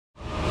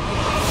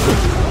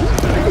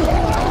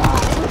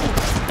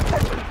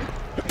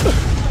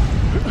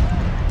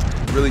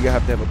really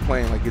have to have a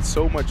plan. Like, it's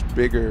so much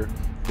bigger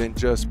than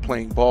just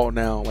playing ball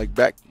now. Like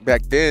back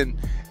then,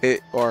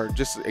 or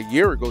just a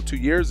year ago, 2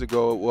 years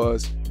ago, it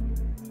was,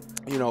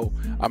 you know,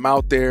 I'm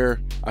out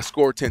there, I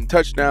scored 10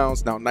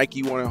 touchdowns. Now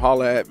Nike want to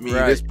holler at me.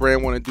 Right. This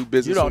brand want to do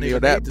business with me, or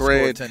that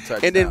brand.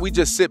 And then we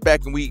just sit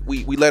back and we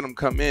let them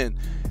come in,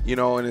 you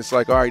know, and it's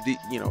like, all right,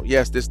 you know,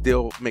 yes, this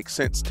deal makes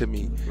sense to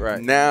me.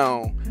 Right.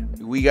 Now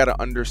we got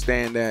to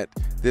understand that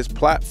this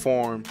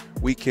platform,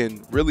 we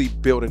can really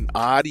build an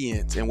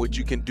audience, and what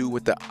you can do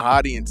with the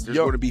audience. There's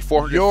going to be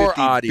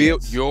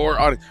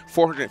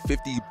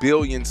 450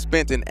 billion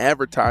spent in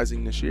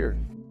advertising this year.